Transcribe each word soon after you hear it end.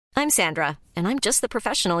I'm Sandra, and I'm just the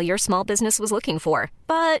professional your small business was looking for.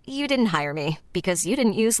 But you didn't hire me because you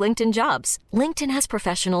didn't use LinkedIn Jobs. LinkedIn has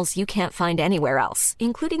professionals you can't find anywhere else,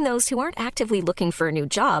 including those who aren't actively looking for a new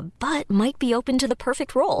job, but might be open to the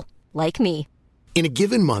perfect role, like me. In a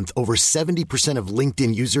given month, over 70% of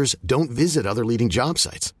LinkedIn users don't visit other leading job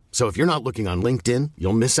sites. So if you're not looking on LinkedIn,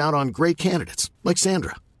 you'll miss out on great candidates like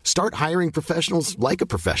Sandra. Start hiring professionals like a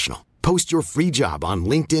professional. Post your free job on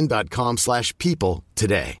linkedin.com/people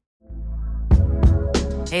today.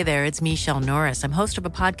 Hey there, it's Michelle Norris. I'm host of a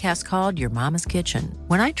podcast called Your Mama's Kitchen.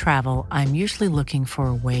 When I travel, I'm usually looking for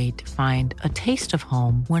a way to find a taste of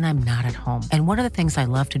home when I'm not at home. And one of the things I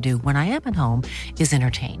love to do when I am at home is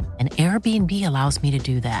entertain. And Airbnb allows me to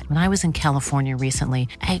do that. When I was in California recently,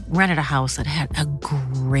 I rented a house that had a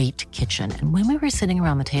great kitchen. And when we were sitting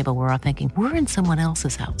around the table, we're all thinking, we're in someone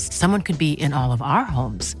else's house. Someone could be in all of our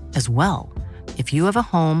homes as well. If you have a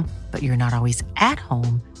home, but you're not always at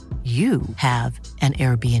home, you have an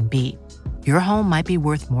Airbnb. Your home might be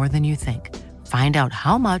worth more than you think. Find out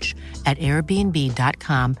how much at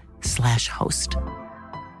airbnb.com/host. Down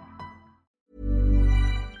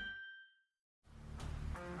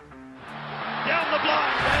the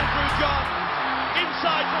blind, Andrew John.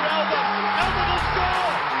 Inside for Albert. Albert will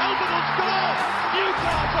score. Albert will score.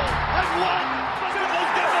 Newcastle have won.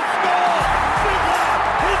 Fiddler's going to score. Fiddler,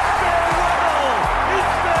 it's farewell.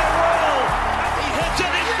 It's farewell. And he hits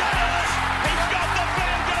it. He's got it. He's got the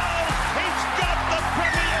field goal. He's got the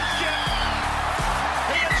premiership.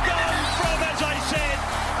 He has gone from, as I said,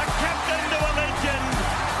 a captain to a legend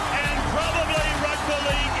and probably rugby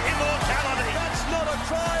league immortality. That's not a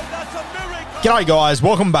try. That's a miracle. G'day guys,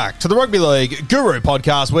 welcome back to the Rugby League Guru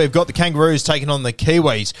podcast. We've got the Kangaroos taking on the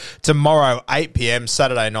Kiwis tomorrow, 8 p.m.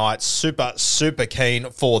 Saturday night. Super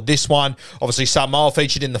keen for this one. Obviously, Samoa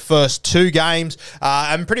featured in the first two games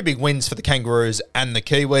and pretty big wins for the Kangaroos and the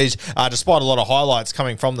Kiwis. Despite a lot of highlights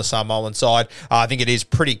coming from the Samoan side, I think it is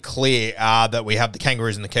pretty clear that we have the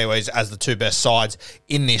Kangaroos and the Kiwis as the two best sides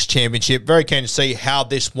in this championship. Very keen to see how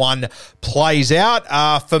this one plays out.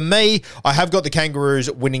 For me, I have got the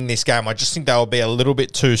Kangaroos winning this game. I just think they'll be a little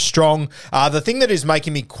bit too strong. The thing that is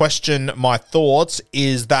making me question my thoughts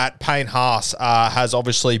is that Payne Haas has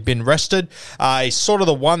obviously been rested. It's sort of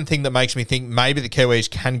the one thing that makes me think maybe the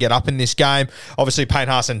Kiwis can get up in this game. Obviously, Payne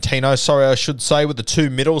Haas and Tino, I should say, with the two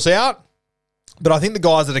middles out. But I think the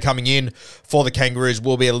guys that are coming in for the Kangaroos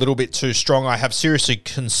will be a little bit too strong. I have seriously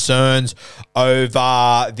concerns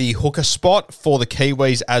over the hooker spot for the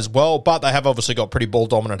Kiwis as well. But they have obviously got pretty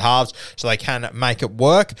ball-dominant halves, so they can make it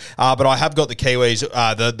work. But I have got the Kiwis,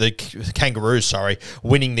 the Kangaroos,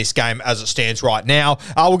 winning this game as it stands right now.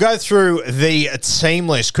 We'll go through the team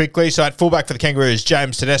list quickly. So at fullback for the Kangaroos,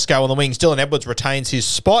 James Tedesco on the wings. Dylan Edwards retains his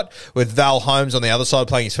spot with Val Holmes on the other side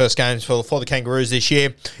playing his first games for the Kangaroos this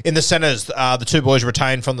year. In the centres, the two boys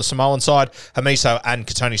retained from the Samoan side, Hamiso and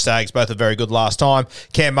Katoni Staggs, both are very good last time.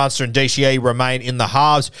 Cam Munster and DCE remain in the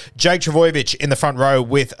halves. Jake Trbojevic in the front row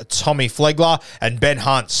with Tommy Flegler, and Ben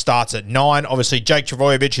Hunt starts at 9. Obviously, Jake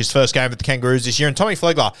Trbojevic, his first game with the Kangaroos this year, and Tommy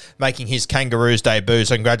Flegler making his Kangaroos debut,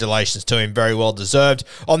 so congratulations to him, very well deserved.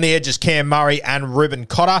 On the edges, Cam Murray and Ruben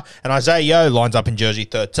Cotter, and Isaiah Yeo lines up in jersey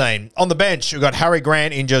 13. On the bench, we've got Harry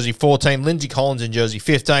Grant in jersey 14, Lindsay Collins in jersey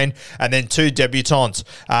 15, and then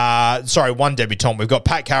one debutant. We've got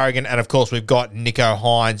Pat Carrigan, and of course we've got Nico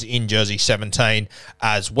Hines in jersey 17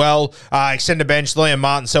 as well. Extended bench, Liam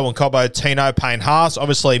Martin, Selwyn Cobbo, Tino, Payne Haas.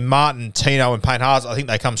 Obviously Martin, Tino and Payne Haas, I think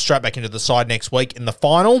they come straight back into the side next week in the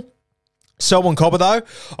final. Selwyn Cobbo, though,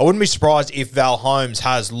 I wouldn't be surprised if Val Holmes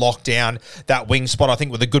has locked down that wing spot. I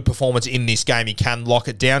think with a good performance in this game, he can lock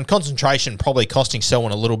it down. Concentration probably costing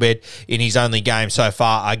Selwyn a little bit in his only game so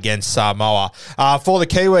far against Samoa. For the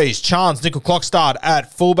Kiwis, Chance, Nickel Clockstart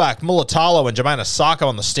at fullback, Mulatalo and Jermaine Asako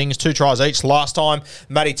on the Stings, 2 tries each last time.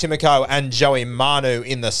 Matty Timoko and Joey Manu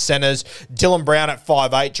in the centres. Dylan Brown at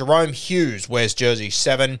 5'8". Jerome Hughes wears jersey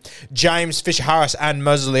 7. James Fisher-Harris and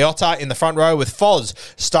Moses Leota in the front row with Foz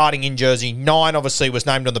starting in jersey 9. Obviously was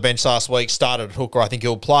named on the bench last week, started at hooker. I think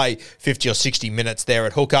he'll play 50 or 60 minutes there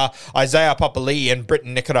at hooker. Isaiah Papali'i and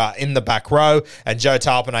Britton Nikora in the back row, and Joe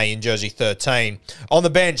Tarpanay in jersey 13. On the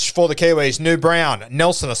bench for the Kiwis, New Brown,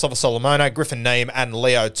 Nelson Asafa-Solomona, Griffin Neem and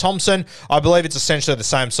Leo Thompson. I believe it's essentially the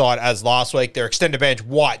same side as last week. Their extended bench,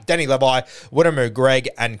 White, Danny Levi, Widemu Greg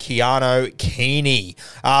and Keanu Keeney.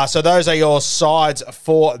 So those are your sides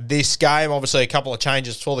for this game. Obviously a couple of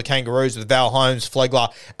changes for the Kangaroos with Val Holmes, Flegler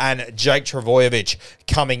and Jake Trbojevic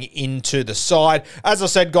coming into the side. As I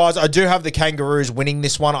said, guys, I do have the Kangaroos winning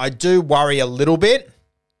this one. I do worry a little bit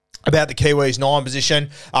about the Kiwis 9 position.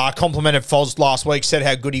 Complimented Foz last week, said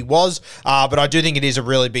how good he was, but I do think it is a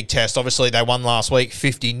really big test. Obviously, they won last week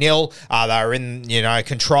 50-0. They were in,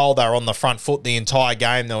 control. They were on the front foot the entire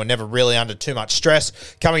game. They were never really under too much stress.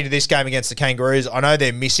 Coming to this game against the Kangaroos, I know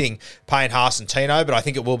they're missing Payne Haas and Tino, but I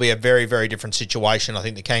think it will be a very, very different situation. I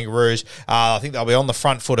think the Kangaroos, I think they'll be on the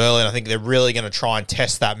front foot early, and I think they're really going to try and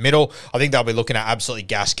test that middle. I think they'll be looking at absolutely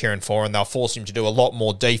gas Kieran Foran. They'll force him to do a lot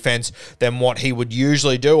more defense than what he would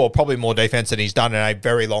usually do, or probably more defense than he's done in a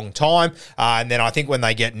very long time. And then I think when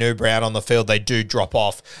they get New Brown on the field, they do drop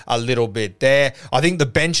off a little bit there. I think the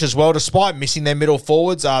bench as well, despite missing their middle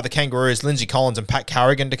forwards, the Kangaroos, Lindsay Collins and Pat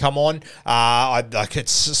Carrigan to come on.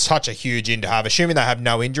 It's such a huge in to have. Assuming they have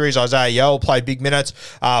no injuries, Isaiah Yeo will play big minutes.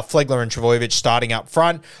 Flegler and Travojevic starting up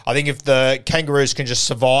front. I think if the Kangaroos can just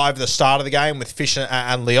survive the start of the game with Fisher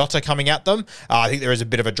and Leota coming at them, I think there is a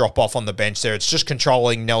bit of a drop off on the bench there. It's just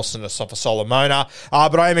controlling Nelson Asafa-Solomona.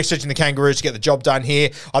 But I am expecting the Kangaroos to get the job done here.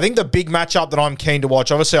 I think the big matchup that I'm keen to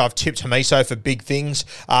watch, obviously I've tipped Hamiso for big things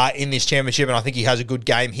in this championship, and I think he has a good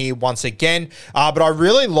game here once again. But I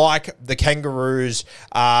really like the Kangaroos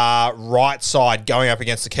right side going up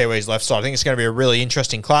against the Kiwis left side. I think it's going to be a really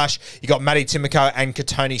interesting clash. You got Matty Timoko and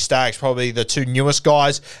Katoni Staggs, probably the two newest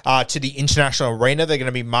guys to the international arena. They're going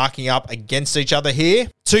to be marking up against each other here.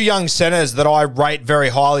 Two young centres that I rate very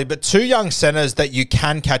highly, but two young centres that you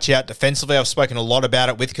can catch out defensively. I've spoken a lot about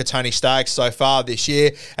it with Katoni Staggs so far this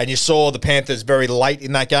year, and you saw the Panthers very late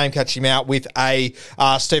in that game catch him out with a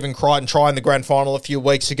Stephen Crichton try in the grand final a few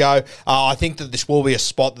weeks ago. I think that this will be a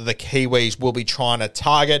spot that the Kiwis will be trying to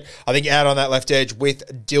target. I think out on that left edge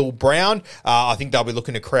with Dill Brown, I think they'll be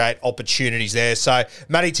looking to create opportunities there. So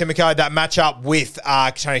Matty Timoko, that matchup with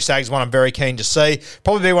Katoni Staggs is one I'm very keen to see.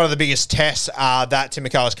 Probably be one of the biggest tests that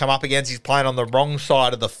Timoko has come up against. He's playing on the wrong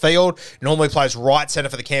side of the field. Normally plays right centre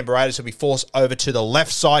for the Canberra Raiders. He'll be forced over to the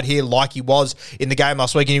left side here like he was in the game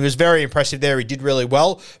last week, and he was very impressive there. He did really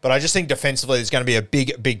well, but I just think defensively there's going to be a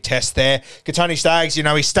big test there. Katoni Staggs, his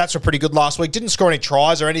stats were pretty good last week. Didn't score any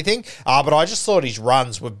tries or anything, but I just thought his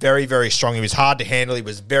runs were very, very strong. He was hard to handle. He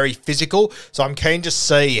was very physical, so I'm keen to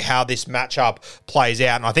see how this matchup plays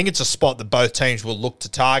out, and I think it's a spot that both teams will look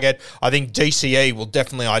to target. I think DCE will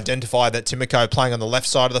definitely identify that Timoko playing on the left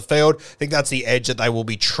side of the field. I think that's the edge that they will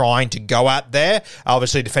be trying to go at there.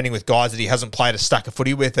 Obviously defending with guys that he hasn't played a stack of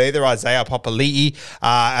footy with either, Isaiah Papali'i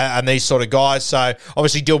and these sort of guys. So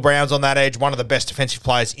obviously Dill Brown's on that edge, one of the best defensive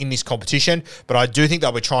players in this competition, but I do think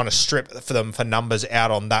they'll be trying to strip for them for numbers out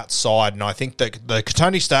on that side, and I think that the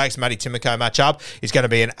Katoni Staggs Matty Timoko matchup is going to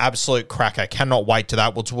be an absolute cracker. Cannot wait to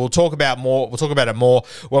that. We'll talk about it more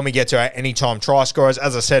when we get to our anytime try scorers.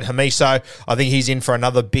 As I said, Hamiso, I think he's in for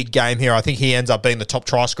another big game here. I think he ends up being the top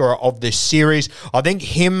try scorer of this series. I think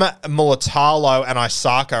him, Mulatalo, and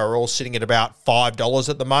Isaka are all sitting at about $5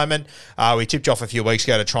 at the moment. We tipped off a few weeks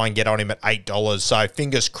ago to try and get on him at $8. So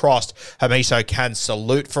fingers crossed Hamiso can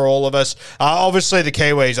salute for all of us. Obviously the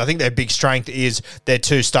Kiwis, I think their big strength is their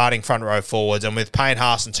two starting front row forwards, and with Payne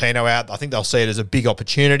Haas and Tino out, I think they'll see it as a big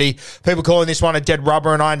opportunity. People calling this one a dead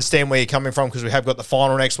rubber, and I understand where you're coming from because we have got the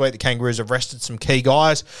final next week. The Kangaroos have rested some key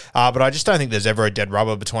guys, but I just don't think there's ever a dead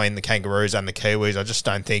rubber between the Kangaroos and the Kiwis. I just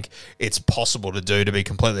don't think it's possible to do, to be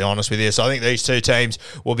completely honest with you. So I think these two teams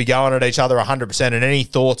will be going at each other 100%, and any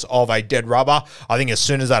thoughts of a dead rubber, I think as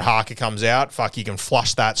soon as that Harker comes out, you can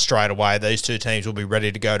flush that straight away. These two teams will be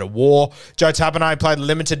ready to go to war. Joe Tapine played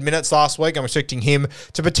limited minutes last week. I'm expecting him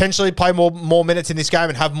to potentially play more minutes in this game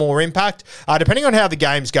and have more impact. Depending on how the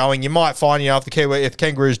game's going, you might find, if the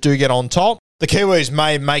Kangaroos do get on top, the Kiwis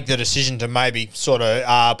may make the decision to maybe sort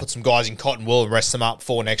of put some guys in cotton wool and rest them up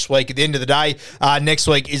for next week. At the end of the day, next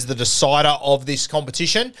week is the decider of this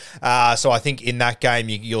competition. So I think in that game,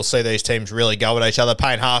 you'll see these teams really go at each other.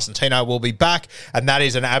 Payne Haas and Tino will be back, and that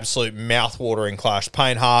is an absolute mouth-watering clash.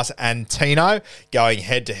 Payne Haas and Tino going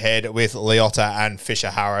head-to-head with Leota and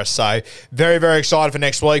Fisher Harris. So very, very excited for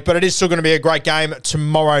next week, but it is still going to be a great game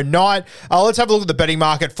tomorrow night. Let's have a look at the betting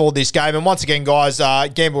market for this game. And once again, guys,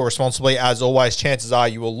 gamble responsibly as always. Chances are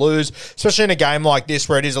you will lose, especially in a game like this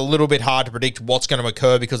where it is a little bit hard to predict what's going to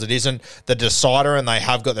occur because it isn't the decider, and they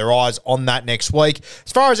have got their eyes on that next week.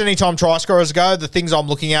 As far as anytime try scorers go, the things I'm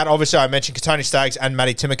looking at, obviously I mentioned Katoni Staggs and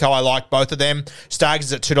Matty Timoko. I like both of them. Staggs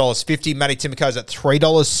is at $2.50. Matty Timoko is at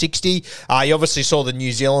 $3.60. You obviously saw the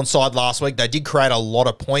New Zealand side last week. They did create a lot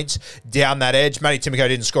of points down that edge. Matty Timoko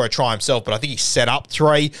didn't score a try himself, but I think he set up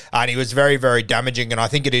 3, and he was very, very damaging, and I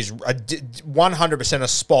think it is 100% a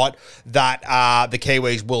spot that that the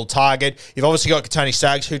Kiwis will target. You've obviously got Tony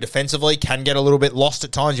Staggs, who defensively can get a little bit lost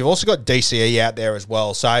at times. You've also got DCE out there as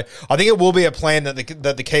well. So I think it will be a plan that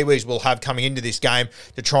the Kiwis will have coming into this game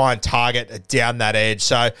to try and target down that edge.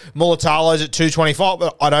 So Mulatalo's at 225,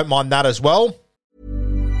 but I don't mind that as well.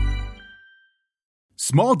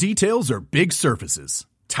 Small details are big surfaces.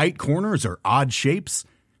 Tight corners are odd shapes.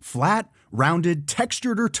 Flat, rounded,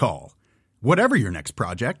 textured, or tall. Whatever your next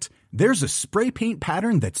project, there's a spray paint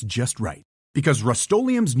pattern that's just right. Because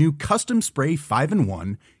Rust-Oleum's new Custom Spray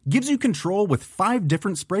 5-in-1 gives you control with 5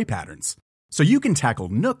 different spray patterns. So you can tackle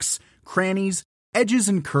nooks, crannies, edges,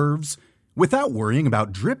 and curves without worrying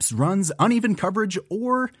about drips, runs, uneven coverage,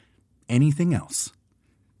 or anything else.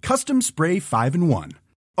 Custom Spray 5-in-1.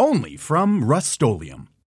 Only from Rust-Oleum.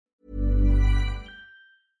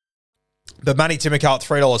 But Manny Timoko at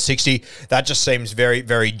 $3.60, that just seems very,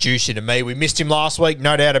 very juicy to me. We missed him last week,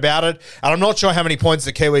 no doubt about it. And I'm not sure how many points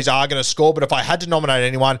the Kiwis are going to score, but if I had to nominate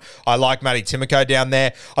anyone, I like Manny Timoko down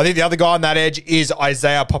there. I think the other guy on that edge is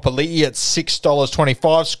Isaiah Papali'i at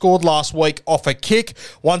 $6.25. Scored last week off a kick.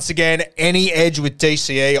 Once again, any edge with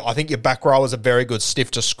DCE, I think your back row is a very good stiff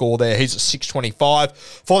to score there. He's at $6.25.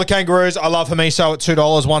 For the Kangaroos, I love Hamiso at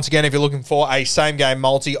 $2. Once again, if you're looking for a same-game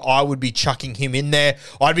multi, I would be chucking him in there.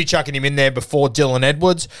 I'd be chucking him in there before Dylan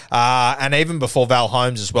Edwards and even before Val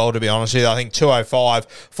Holmes as well, to be honest with you. I think $2.05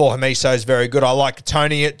 for Hamiso is very good. I like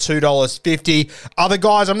Tony at $2.50. Other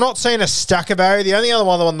guys, I'm not seeing a stack of area. The only other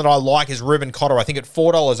one that I like is Ruben Cotter. I think at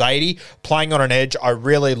 $4.80, playing on an edge. I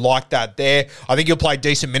really like that there. I think he'll play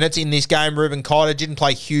decent minutes in this game. Ruben Cotter didn't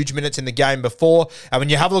play huge minutes in the game before. And when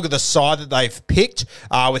you have a look at the side that they've picked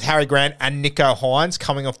with Harry Grant and Nico Hines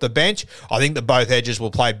coming off the bench, I think that both edges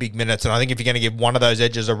will play big minutes. And I think if you're going to give one of those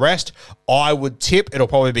edges a rest, I would tip it'll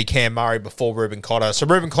probably be Cam Murray before Ruben Cotter. So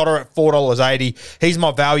Ruben Cotter at $4.80. He's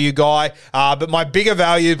my value guy. But my bigger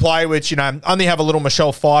value play, which, only have a little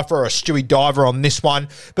Michelle Pfeiffer or a Stewie Diver on this one.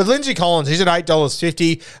 But Lindsay Collins, he's at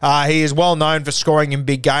 $8.50. He is well known for scoring in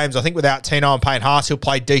big games. I think without Tino and Payne Haas, he'll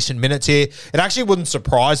play decent minutes here. It actually wouldn't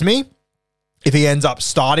surprise me if he ends up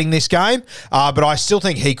starting this game, but I still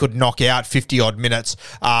think he could knock out 50-odd minutes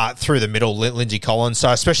through the middle, Lindsay Collins.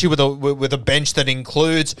 So especially with a bench that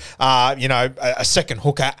includes, a second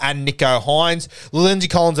hooker and Nico Hines, Lindsay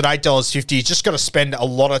Collins at $8.50, he's just got to spend a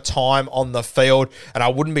lot of time on the field, and I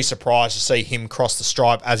wouldn't be surprised to see him cross the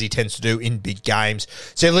stripe as he tends to do in big games.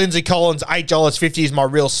 So Lindsay Collins, $8.50 is my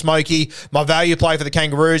real smoky. My value play for the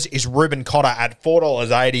Kangaroos is Ruben Cotter at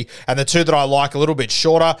 $4.80, and the two that I like a little bit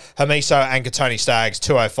shorter, Hamiso and Tony Staggs,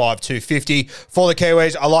 $2.05, $2.50. For the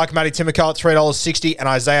Kiwis, I like Matty Timoko at $3.60 and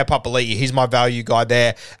Isaiah Papali'i. He's my value guy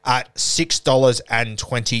there at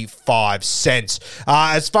 $6.25.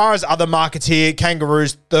 As far as other markets here,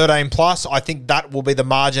 Kangaroos 13 plus. I think that will be the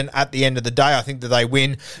margin at the end of the day. I think that they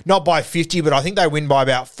win not by 50, but I think they win by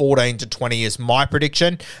about 14 to 20 is my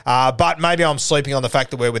prediction. But maybe I'm sleeping on the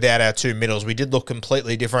fact that we're without our two middles. We did look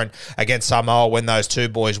completely different against Samoa when those two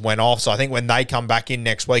boys went off. So I think when they come back in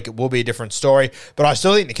next week, it will be a different story. But I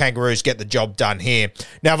still think the Kangaroos get the job done here.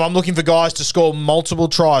 Now, if I'm looking for guys to score multiple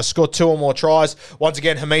tries, score two or more tries, once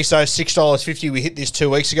again, Hamiso, $6.50. We hit this 2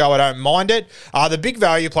 weeks ago. I don't mind it. The big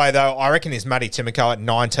value play, though, I reckon is Matty Timoko at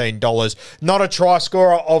 $19. Not a try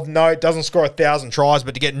scorer of note, doesn't score 1,000 tries,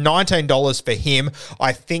 but to get $19 for him,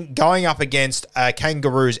 I think going up against a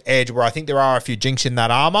Kangaroos edge, where I think there are a few jinks in that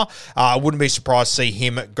armour, I wouldn't be surprised to see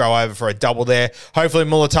him go over for a double there. Hopefully,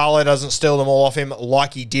 Mulatalo doesn't steal them all off him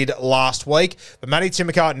like he did last week. But Matty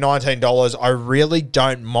Timoko at $19, I really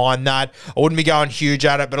don't mind that. I wouldn't be going huge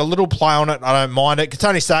at it, but a little play on it, I don't mind it.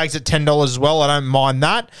 Tony Staggs at $10 as well, I don't mind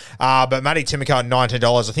that. But Matty Timoko at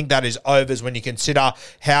 $19, I think that is overs when you consider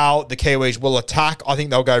how the Kiwis will attack. I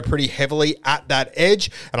think they'll go pretty heavily at that edge,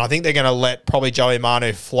 and I think they're going to let probably Joey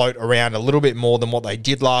Manu float around a little bit more than what they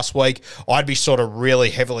did last week. I'd be sort of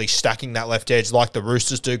really heavily stacking that left edge like the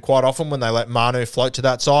Roosters do quite often when they let Manu float to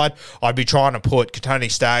that side. I'd be trying to put Tony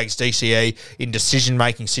Staggs, DCE, in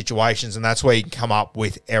decision-making situations, and that's where you can come up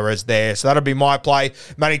with errors there. So that'll be my play.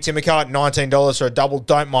 Matty Timoko at $19 for a double.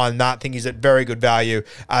 Don't mind that. I think he's at very good value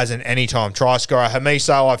as an anytime try scorer.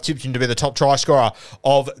 Hamiso, I've tipped him to be the top try scorer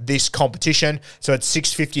of this competition. So it's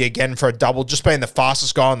 $6.50 again for a double. Just being the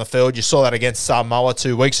fastest guy on the field. You saw that against Samoa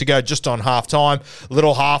 2 weeks ago, just on half-time.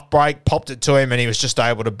 Little half break, popped it to him, and he was just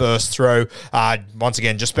able to burst through. Once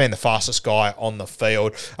again, just being the fastest guy on the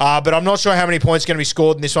field. But I'm not sure how many points are going to be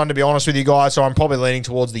scored in this one, to be honest with you. with you guys, so I'm probably leaning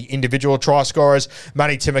towards the individual try scorers.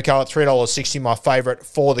 Manny Timoko at $3.60, my favourite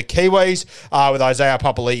for the Kiwis. With Isaiah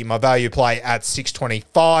Papali'i, my value play at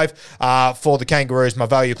 $6.25. For the Kangaroos, my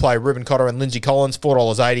value play, Ruben Cotter and Lindsay Collins,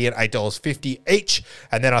 $4.80 and $8.50 each.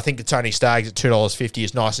 And then I think the Tony Staggs at $2.50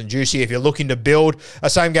 is nice and juicy. If you're looking to build a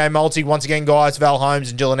same-game multi, once again, guys, Val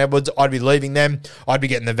Holmes and Dylan Edwards, I'd be leaving them. I'd be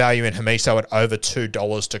getting the value in Hamiso at over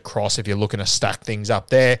 $2 to cross if you're looking to stack things up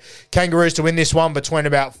there. Kangaroos to win this one between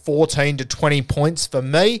about 14 to 20 points for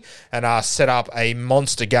me, and set up a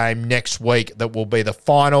monster game next week that will be the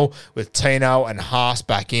final with Tino and Haas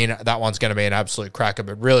back in. That one's going to be an absolute cracker,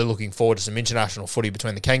 but really looking forward to some international footy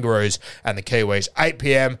between the Kangaroos and the Kiwis. 8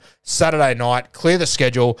 p.m. Saturday night. Clear the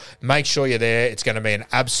schedule. Make sure you're there. It's going to be an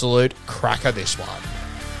absolute cracker, this one.